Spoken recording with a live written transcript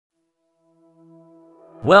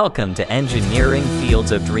Welcome to Engineering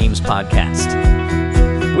Fields of Dreams podcast.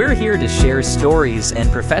 We're here to share stories and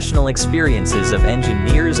professional experiences of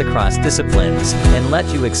engineers across disciplines and let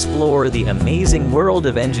you explore the amazing world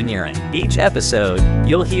of engineering. Each episode,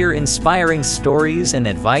 you'll hear inspiring stories and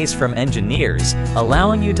advice from engineers,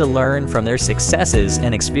 allowing you to learn from their successes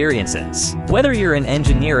and experiences. Whether you're an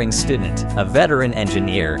engineering student, a veteran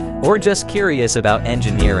engineer, or just curious about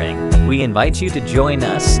engineering, we invite you to join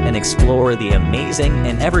us and explore the amazing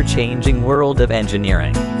and ever-changing world of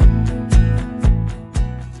engineering.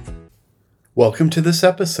 Welcome to this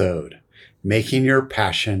episode, Making Your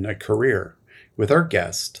Passion a Career, with our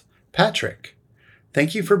guest, Patrick.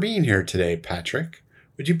 Thank you for being here today, Patrick.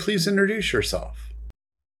 Would you please introduce yourself?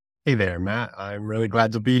 Hey there, Matt. I'm really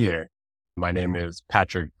glad to be here. My name is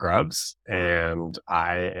Patrick Grubbs, and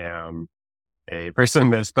I am a person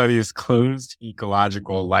that studies closed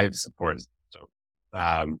ecological life support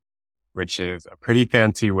systems, which is a pretty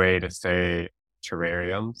fancy way to say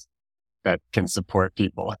terrariums that can support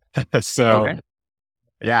people.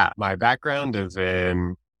 Yeah, my background is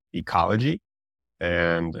in ecology,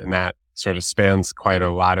 and that sort of spans quite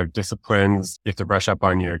a lot of disciplines. You have to brush up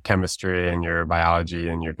on your chemistry and your biology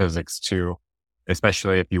and your physics too,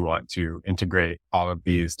 especially if you want to integrate all of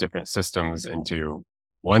these different systems into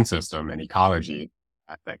one system, an ecology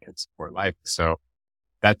that can support life. So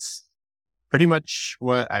that's pretty much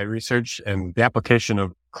what I research, and the application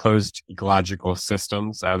of closed ecological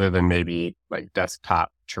systems, other than maybe like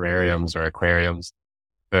desktop terrariums or aquariums.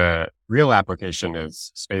 The real application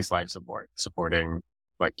is space life support, supporting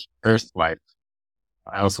like Earth life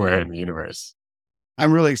elsewhere in the universe.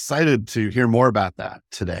 I'm really excited to hear more about that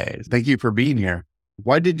today. Thank you for being here.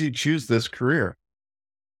 Why did you choose this career?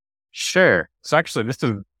 Sure. So actually, this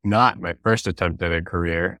is not my first attempt at a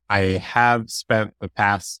career. I have spent the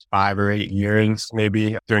past 5 or 8 years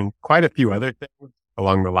maybe doing quite a few other things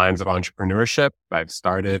along the lines of entrepreneurship. I've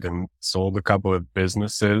started and sold a couple of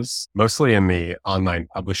businesses, mostly in the online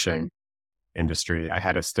publishing industry. I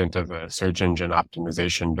had a stint as a search engine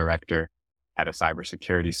optimization director at a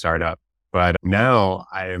cybersecurity startup. But now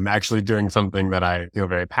I am actually doing something that I feel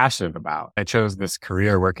very passionate about. I chose this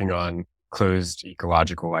career working on closed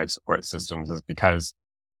ecological life support systems is because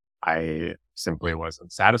I simply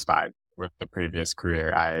wasn't satisfied with the previous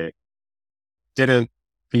career. I didn't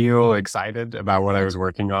feel excited about what I was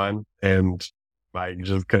working on, and I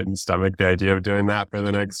just couldn't stomach the idea of doing that for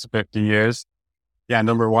the next 50 years. Yeah,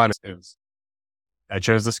 number one is I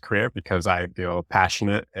chose this career because I feel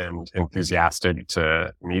passionate and enthusiastic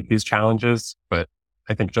to meet these challenges. But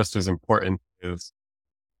I think just as important is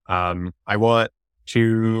I want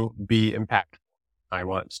to be impactful. I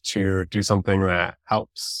want to do something that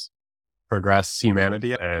helps progress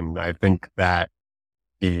humanity. And I think that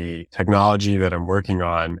the technology that I'm working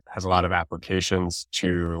on has a lot of applications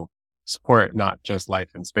to support not just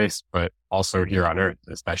life in space, but also here on Earth,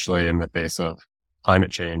 especially in the face of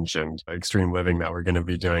climate change and extreme living that we're going to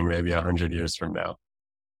be doing maybe 100 years from now.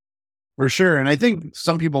 For sure. And I think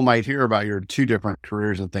some people might hear about your two different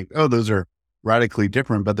careers and think, oh, those are radically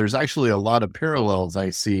different, but there's actually a lot of parallels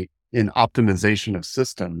I see in optimization of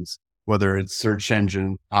systems, whether it's search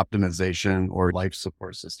engine optimization or life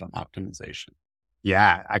support system optimization.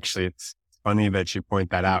 Yeah, actually, it's funny that you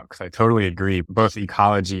point that out because I totally agree. Both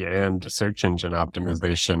ecology and search engine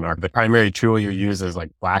optimization are the primary tool you use is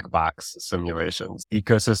like black box simulations.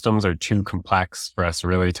 Ecosystems are too complex for us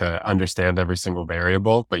really to understand every single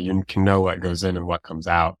variable, but you can know what goes in and what comes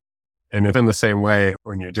out. And if in the same way,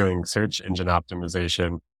 when you're doing search engine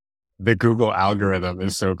optimization, the Google algorithm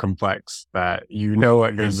is so complex that you know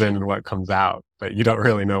what goes in and what comes out, but you don't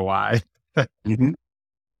really know why.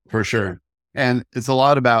 For sure. And it's a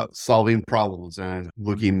lot about solving problems and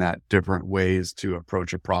looking at different ways to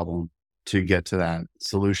approach a problem to get to that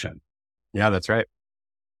solution. Yeah, that's right.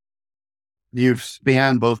 You've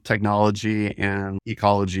spanned both technology and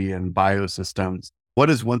ecology and biosystems. What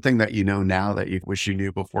is one thing that you know now that you wish you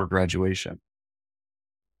knew before graduation?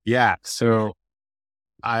 Yeah, so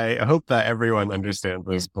I hope that everyone understands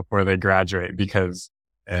this before they graduate because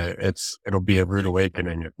it'll be a rude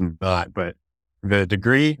awakening if not. But the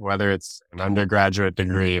degree, whether it's an undergraduate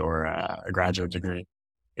degree or a graduate degree,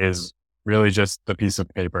 is really just the piece of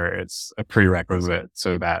paper. It's a prerequisite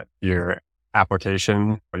so that your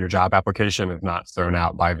application or your job application is not thrown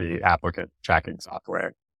out by the applicant tracking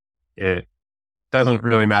software. It doesn't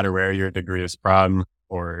really matter where your degree is from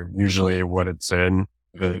or usually what it's in.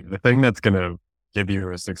 The thing that's going to give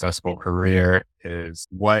you a successful career is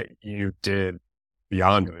what you did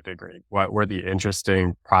beyond the degree. What were the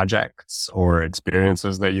interesting projects or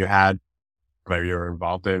experiences that you had that you were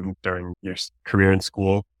involved in during your career in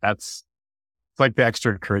school? That's like the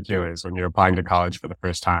extracurriculars when you're applying to college for the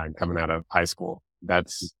first time coming out of high school.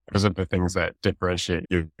 Those are the things that differentiate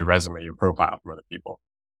your resume, your profile from other people.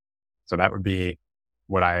 So that would be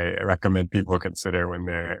what I recommend people consider when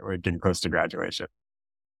they're getting close to graduation.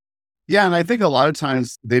 Yeah. And I think a lot of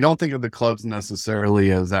times they don't think of the clubs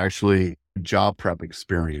necessarily as actually job prep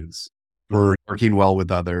experience or working well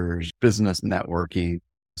with others, business networking.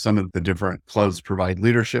 Some of the different clubs provide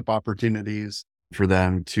leadership opportunities for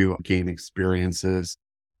them to gain experiences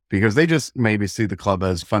because they just maybe see the club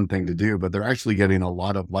as a fun thing to do, but they're actually getting a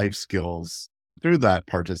lot of life skills through that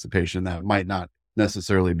participation that might not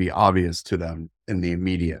necessarily be obvious to them in the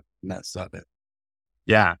immediateness of it.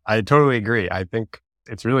 Yeah, I totally agree. I think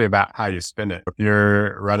it's really about how you spin it. If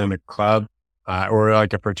you're running a club or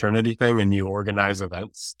like a fraternity thing and you organize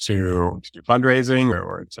events to do fundraising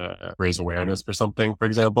or to raise awareness for something, for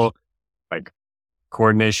example, like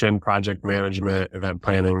coordination, project management, event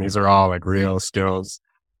planning, these are all like real skills.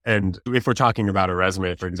 And if we're talking about a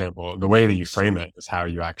resume, for example, the way that you frame it is how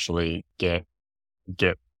you actually get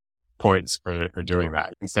points for doing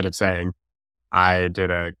that. Instead of saying, I did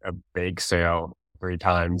a bake sale 3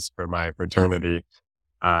 times for my fraternity,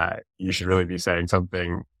 you should really be saying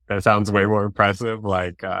something that sounds way more impressive,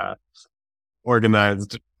 like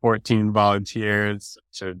organized 14 volunteers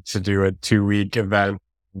to do a 2-week event.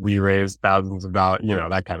 We raised thousands of dollars,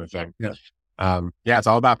 that kind of thing. Yeah. It's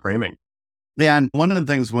all about framing. Yeah. And one of the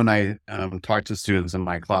things when I talk to students in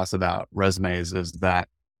my class about resumes is that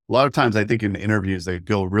a lot of times I think in interviews, they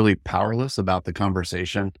feel really powerless about the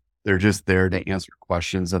conversation. They're just there to answer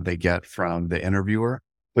questions that they get from the interviewer.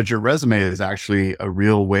 But your resume is actually a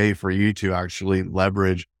real way for you to actually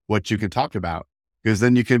leverage what you can talk about, because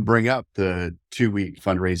then you can bring up the 2-week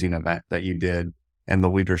fundraising event that you did and the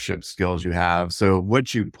leadership skills you have. So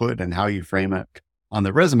what you put and how you frame it on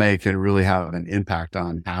the resume can really have an impact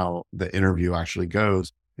on how the interview actually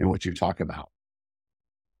goes and what you talk about.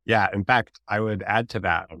 Yeah. In fact, I would add to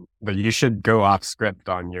that you should go off script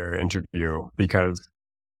on your interview because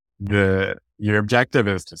your objective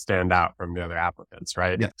is to stand out from the other applicants,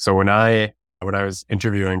 right? Yeah. So when I was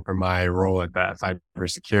interviewing for my role at the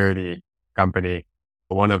cybersecurity company,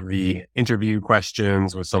 one of the interview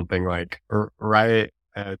questions was something like, write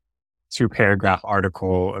a 2-paragraph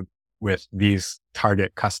article with these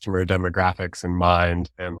target customer demographics in mind,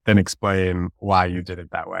 and then explain why you did it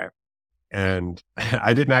that way. And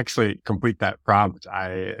I didn't actually complete that prompt.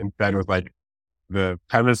 I instead was like, the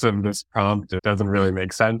premise of this prompt, it doesn't really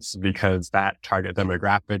make sense because that target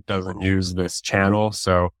demographic doesn't use this channel.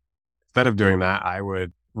 So instead of doing that, I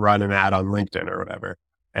would run an ad on LinkedIn or whatever.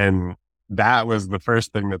 And that was the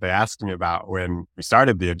first thing that they asked me about when we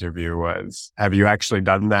started the interview was, have you actually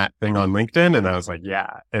done that thing on LinkedIn? And I was like,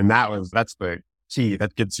 yeah. And that's the key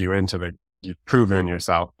that gets you into you've proven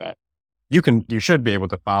yourself that you should be able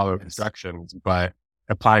to follow instructions, but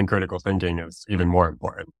applying critical thinking is even more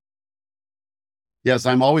important. Yes,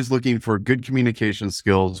 I'm always looking for good communication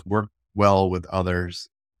skills, work well with others,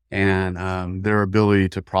 and their ability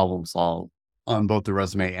to problem solve on both the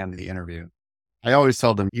resume and the interview. I always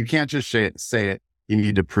tell them, you can't just say it, you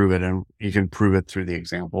need to prove it, and you can prove it through the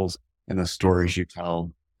examples and the stories you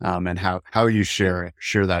tell, and how you share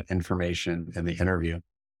that information in the interview.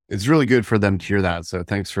 It's really good for them to hear that. So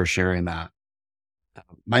thanks for sharing that.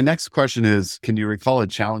 My next question is, can you recall a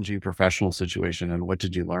challenging professional situation and what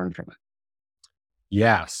did you learn from it?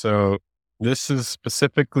 Yeah. So this is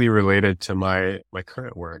specifically related to my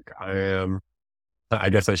current work. I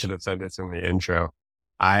guess I should have said this in the intro.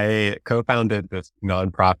 I co-founded this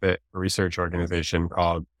nonprofit research organization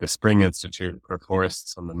called the Spring Institute for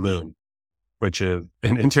Forests on the Moon, which is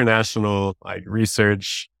an international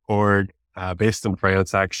research org based in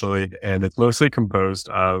France, actually. And it's mostly composed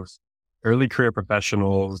of early career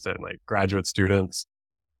professionals and graduate students.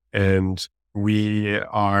 And we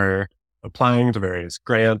are applying to various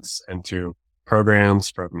grants and to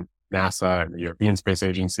programs from NASA and the European Space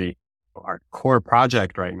Agency. Our core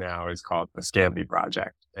project right now is called the Scampi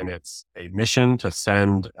Project, and it's a mission to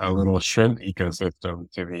send a little shrimp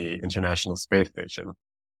ecosystem to the International Space Station.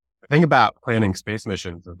 The thing about planning space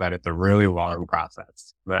missions is that it's a really long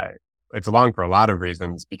process. It's long for a lot of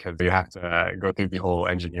reasons because you have to go through the whole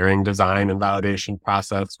engineering design and validation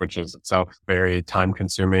process, which is itself very time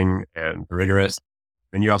consuming and rigorous.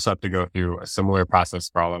 Then you also have to go through a similar process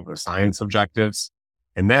for all of the science objectives.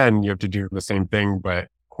 And then you have to do the same thing, but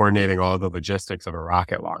coordinating all the logistics of a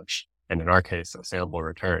rocket launch. And in our case, a sample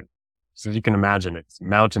return. So as you can imagine, it's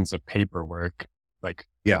mountains of paperwork,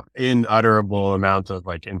 inutterable amount of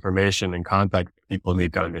information and context people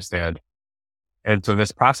need to understand. And so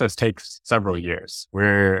this process takes several years.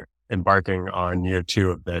 We're embarking on year 2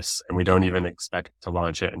 of this, and we don't even expect to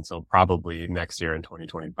launch it until probably next year in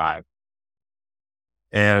 2025.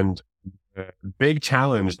 And the big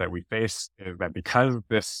challenge that we face is that because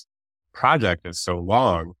this project is so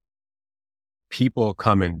long, people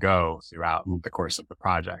come and go throughout the course of the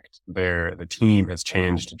project. The team has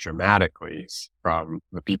changed dramatically from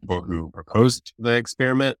the people who proposed the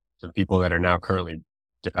experiment to the people that are now currently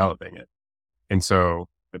developing it. And so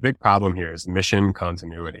the big problem here is mission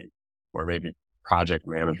continuity, or maybe project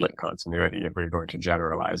management continuity, if we're going to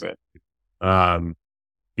generalize it.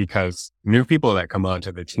 Because new people that come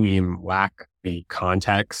onto the team lack the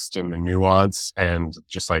context and the nuance and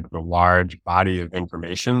just like the large body of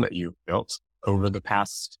information that you've built over the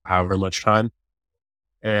past however much time.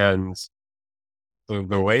 And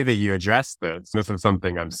the way that you address this is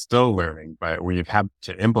something I'm still learning, but we've had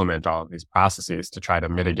to implement all of these processes to try to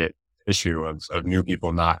mitigate the issue of new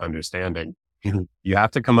people not understanding. You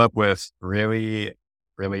have to come up with really,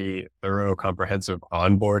 really thorough, comprehensive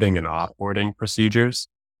onboarding and offboarding procedures,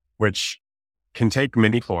 which can take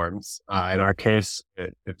many forms. In our case,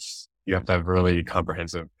 you have to have really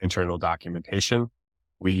comprehensive internal documentation.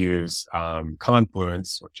 We use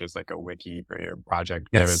Confluence, which is like a wiki for your project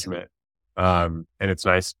management. And it's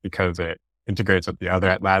nice because it integrates with the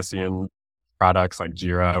other Atlassian products like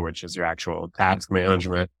Jira, which is your actual task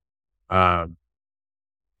management.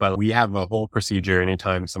 But we have a whole procedure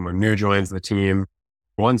anytime someone new joins the team.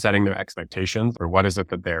 One, setting their expectations for what is it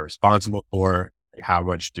that they're responsible for? How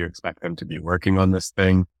much do you expect them to be working on this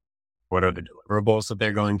thing? What are the deliverables that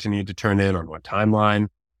they're going to need to turn in on what timeline?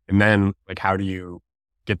 And then like, how do you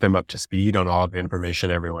get them up to speed on all of the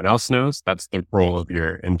information everyone else knows? That's the role of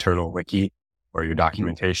your internal wiki or your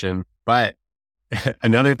documentation. But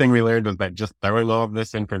another thing we learned was that just throwing all of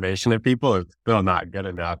this information at people is still not good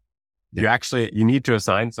enough. You need to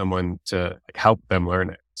assign someone to help them learn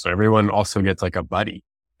it. So everyone also gets like a buddy,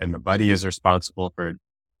 and the buddy is responsible for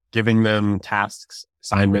giving them tasks,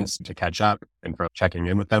 assignments to catch up, and for checking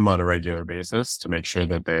in with them on a regular basis to make sure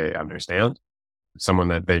that they understand. Someone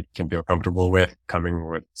that they can feel comfortable with, coming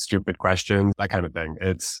with stupid questions, that kind of thing.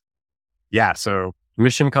 So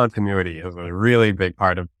mission continuity is a really big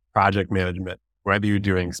part of project management, whether you're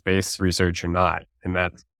doing space research or not. And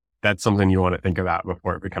that's something you want to think about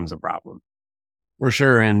before it becomes a problem. For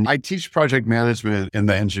sure. And I teach project management in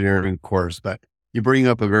the engineering course, but you bring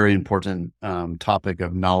up a very important topic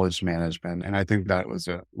of knowledge management. And I think that was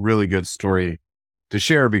a really good story to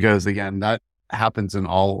share because, again, that happens in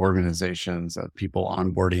all organizations of people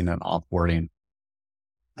onboarding and offboarding.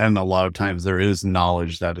 And a lot of times there is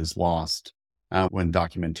knowledge that is lost when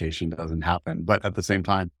documentation doesn't happen. But at the same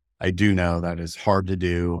time, I do know that it's hard to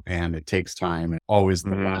do and it takes time and always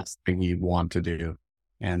the last thing you want to do.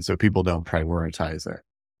 And so people don't prioritize it.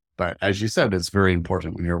 But as you said, it's very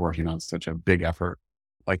important when you're working on such a big effort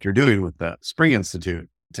like you're doing with the Spring Institute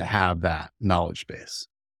to have that knowledge base.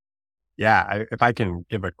 Yeah, if I can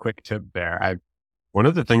give a quick tip there, one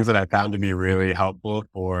of the things that I found to be really helpful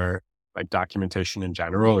for like documentation in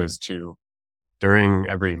general is to, during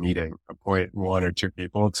every meeting, appoint 1 or 2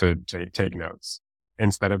 people to take notes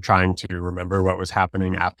instead of trying to remember what was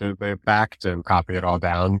happening after the fact and copy it all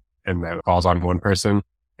down and then it falls on one person.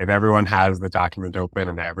 If everyone has the document open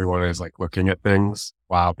and everyone is like looking at things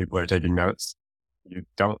while people are taking notes, you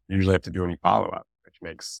don't usually have to do any follow-up, which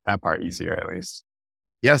makes that part easier at least.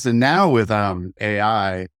 Yes. And now with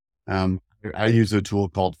AI, I use a tool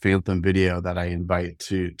called Phantom Video that I invite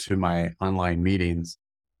to my online meetings.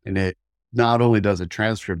 And it not only does a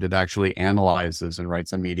transcript, it actually analyzes and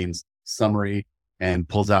writes a meeting's summary and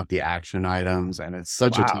pulls out the action items. And it's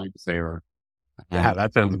such a time saver. Yeah,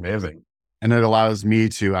 that sounds amazing. And it allows me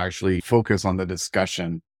to actually focus on the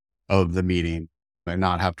discussion of the meeting and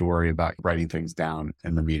not have to worry about writing things down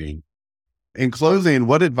in the meeting. In closing,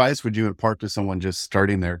 what advice would you impart to someone just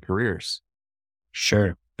starting their careers?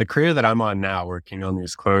 Sure. The career that I'm on now, working on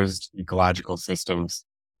these closed ecological systems,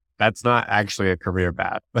 that's not actually a career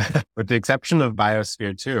path. With the exception of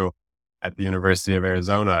Biosphere 2 at the University of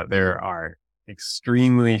Arizona, there are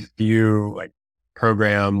extremely few like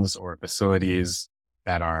programs or facilities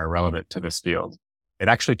that are relevant to this field. It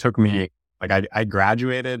actually took me, like I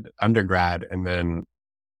graduated undergrad and then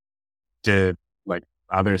did like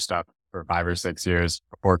other stuff for 5 or 6 years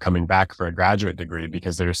before coming back for a graduate degree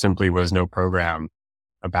because there simply was no program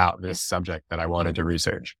about this subject that I wanted to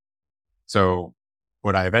research. So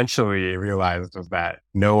what I eventually realized was that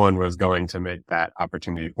no one was going to make that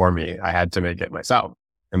opportunity for me. I had to make it myself.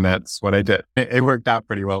 And that's what I did. It worked out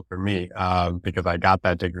pretty well for me because I got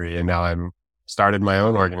that degree and now I'm started my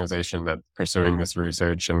own organization that's pursuing this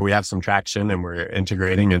research, and we have some traction and we're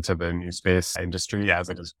integrating into the new space industry as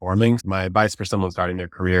it is forming. My advice for someone starting their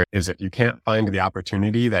career is if you can't find the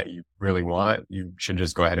opportunity that you really want, you should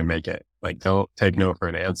just go ahead and make it. Like, don't take no for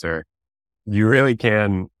an answer. You really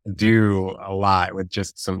can do a lot with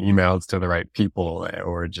just some emails to the right people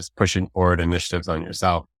or just pushing forward initiatives on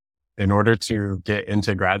yourself. In order to get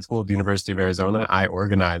into grad school at the University of Arizona, I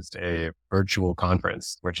organized a virtual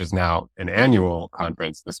conference, which is now an annual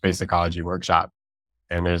conference, the Space Ecology Workshop.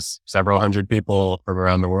 And there's several hundred people from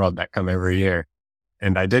around the world that come every year.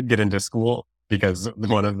 And I did get into school because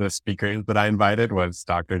one of the speakers that I invited was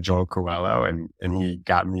Dr. Joel Coelho, and he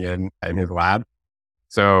got me in his lab.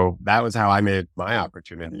 So that was how I made my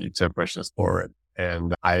opportunity to push this forward.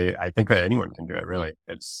 And I think that anyone can do it, really.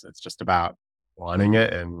 It's just about wanting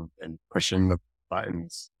it and pushing the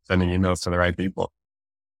buttons, sending emails to the right people.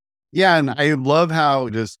 Yeah. And I love how,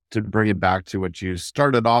 just to bring it back to what you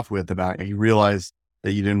started off with about, you realized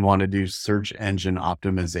that you didn't want to do search engine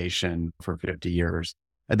optimization for 50 years.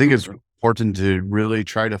 I think it's important to really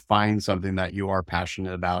try to find something that you are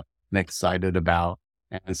passionate about and excited about.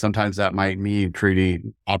 And sometimes that might mean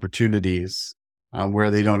creating opportunities where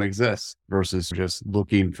they don't exist versus just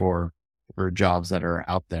looking for jobs that are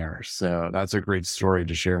out there. So that's a great story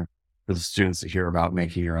to share for the students to hear about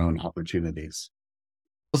making your own opportunities.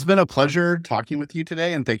 It's been a pleasure talking with you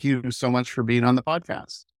today. And thank you so much for being on the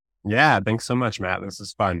podcast. Yeah, thanks so much, Matt. This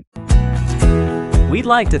is fun. We'd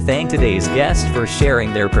like to thank today's guest for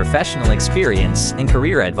sharing their professional experience and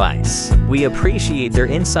career advice. We appreciate their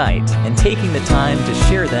insight and taking the time to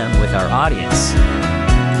share them with our audience.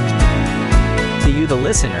 To you, the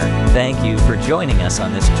listener, thank you for joining us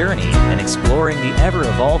on this journey and exploring the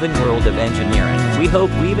ever-evolving world of engineering. We hope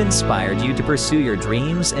we've inspired you to pursue your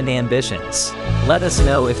dreams and ambitions. Let us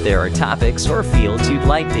know if there are topics or fields you'd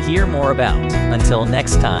like to hear more about. Until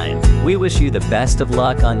next time, we wish you the best of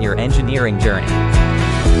luck on your engineering journey.